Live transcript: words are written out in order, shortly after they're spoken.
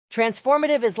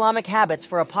Transformative Islamic habits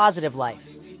for a positive life,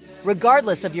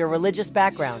 regardless of your religious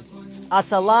background.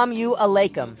 Assalamu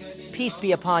alaikum, peace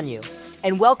be upon you,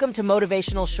 and welcome to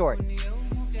Motivational Shorts.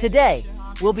 Today,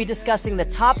 we'll be discussing the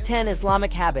top 10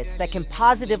 Islamic habits that can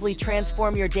positively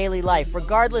transform your daily life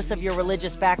regardless of your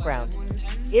religious background.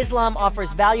 Islam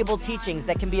offers valuable teachings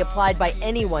that can be applied by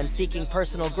anyone seeking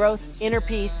personal growth, inner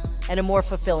peace, and a more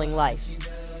fulfilling life.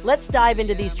 Let's dive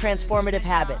into these transformative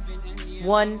habits.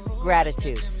 1.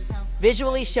 Gratitude.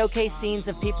 Visually showcase scenes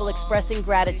of people expressing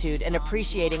gratitude and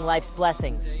appreciating life's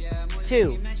blessings.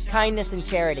 2. Kindness and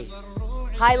charity.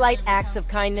 Highlight acts of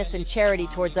kindness and charity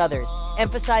towards others,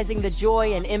 emphasizing the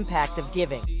joy and impact of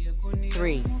giving.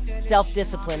 3.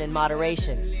 Self-discipline and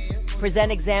moderation.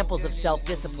 Present examples of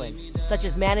self-discipline, such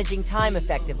as managing time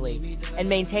effectively and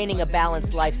maintaining a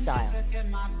balanced lifestyle.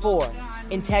 4.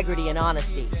 Integrity and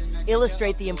honesty.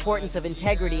 Illustrate the importance of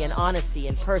integrity and honesty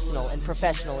in personal and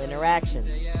professional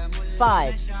interactions.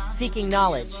 5. Seeking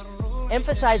knowledge.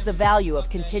 Emphasize the value of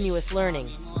continuous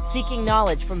learning, seeking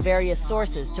knowledge from various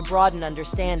sources to broaden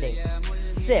understanding.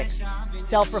 6.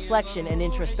 Self-reflection and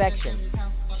introspection.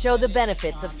 Show the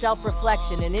benefits of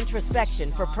self-reflection and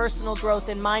introspection for personal growth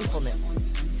and mindfulness.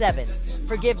 7.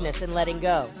 Forgiveness and letting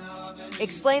go.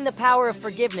 Explain the power of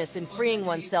forgiveness in freeing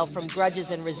oneself from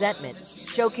grudges and resentment,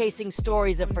 showcasing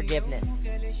stories of forgiveness.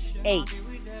 8.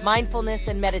 Mindfulness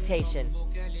and meditation.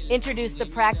 Introduce the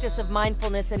practice of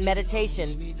mindfulness and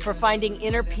meditation for finding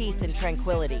inner peace and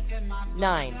tranquility.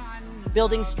 9.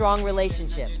 Building strong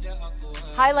relationships.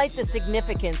 Highlight the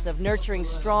significance of nurturing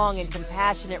strong and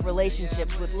compassionate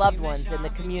relationships with loved ones in the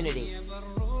community.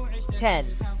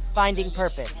 10. Finding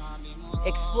purpose.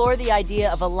 Explore the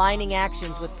idea of aligning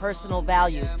actions with personal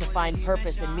values to find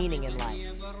purpose and meaning in life.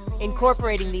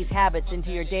 Incorporating these habits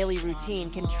into your daily routine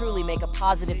can truly make a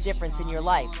positive difference in your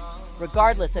life,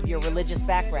 regardless of your religious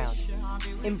background.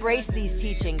 Embrace these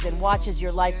teachings and watch as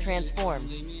your life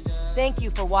transforms. Thank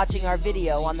you for watching our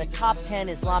video on the top 10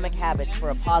 Islamic habits for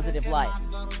a positive life.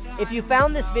 If you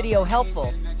found this video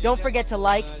helpful, don't forget to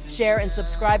like, share, and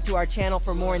subscribe to our channel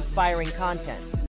for more inspiring content.